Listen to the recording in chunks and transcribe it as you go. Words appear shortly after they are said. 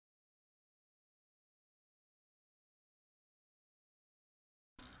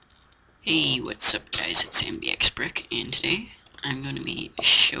Hey, what's up guys, it's MBXBrick, and today I'm going to be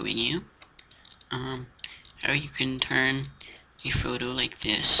showing you how you can turn a photo like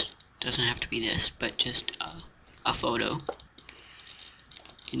this, doesn't have to be this, but just a photo,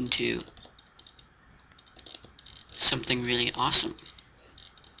 into something really awesome.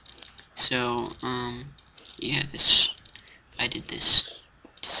 So, yeah, I did this,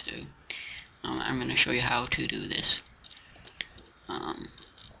 so I'm going to show you how to do this.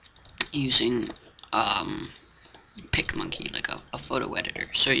 Using PicMonkey, like a photo editor.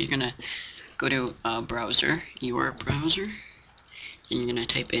 So you're gonna go to a browser, your browser, and you're gonna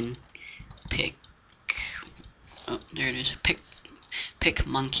type in there it is,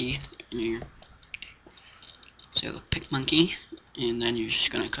 PicMonkey, so PicMonkey, and then you're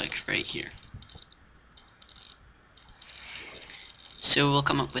just gonna click right here. So we'll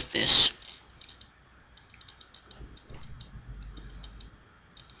come up with this.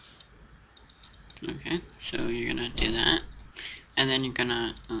 Okay, so you're gonna do that, and then you're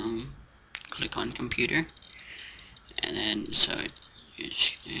gonna click on computer, and then so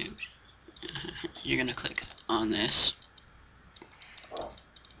you're gonna click on this,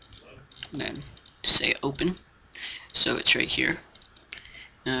 then say open. So it's right here.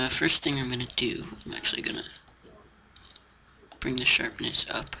 First thing I'm gonna do, I'm actually gonna bring the sharpness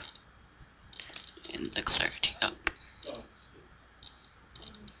up and the clarity up.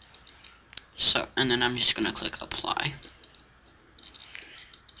 So, and then I'm just gonna click apply.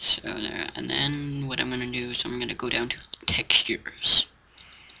 So there, and then what I'm gonna do is I'm gonna go down to textures,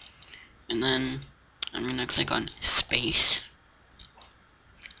 and then I'm gonna click on space.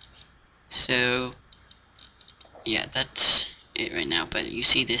 So yeah, that's it right now, but you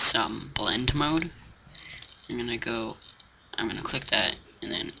see this blend mode. I'm gonna click that,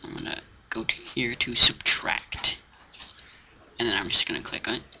 and then I'm gonna go to here to subtract, and then I'm just gonna click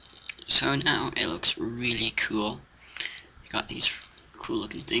on it. So now it looks really cool. You got these cool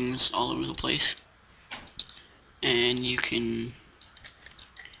looking things all over the place, and you can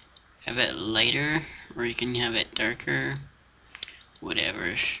have it lighter or you can have it darker,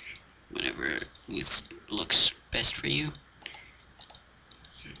 whatever looks best for you.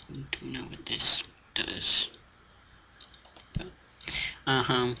 I don't know what this does, but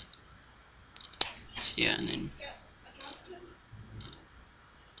so yeah, and then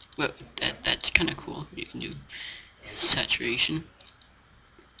well, that's kind of cool. You can do saturation.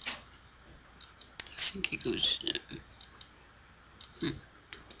 I think it goes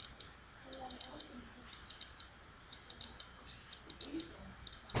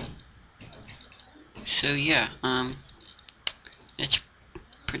So yeah, that's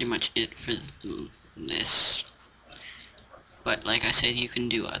pretty much it for this. But like I said, you can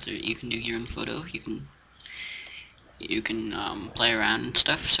do your own photo. You can play around and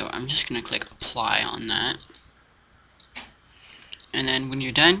stuff. So I'm just gonna click apply on that, and then when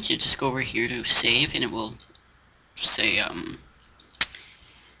you're done, you just go over here to save, and it will say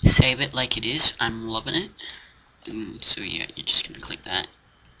save it like it is. I'm loving it. And so yeah, you're just gonna click that.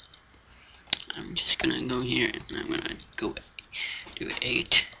 I'm just gonna go here and I'm gonna go do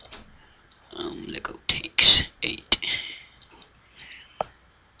 8. Lego takes 8.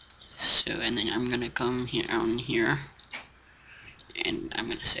 So, and then I'm gonna come here on here, and I'm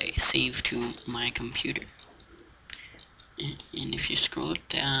gonna say save to my computer. And if you scroll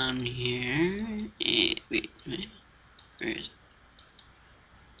down here, wait, where is it?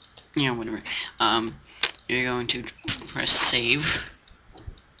 Yeah, whatever. You're going to press save,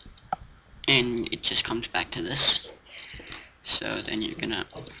 and it just comes back to this. So then you're gonna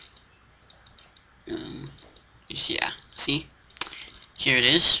yeah, see, here it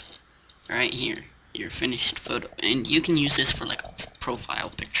is right here, your finished photo, and you can use this for like a profile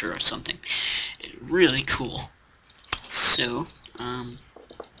picture or something. Really cool. So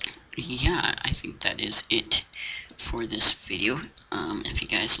yeah, I think that is it for this video. If you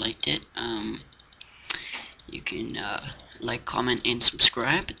guys liked it, you can like, comment, and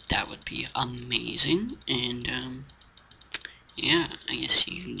subscribe. That would be amazing. And yeah, I guess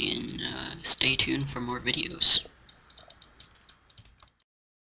you can stay tuned for more videos.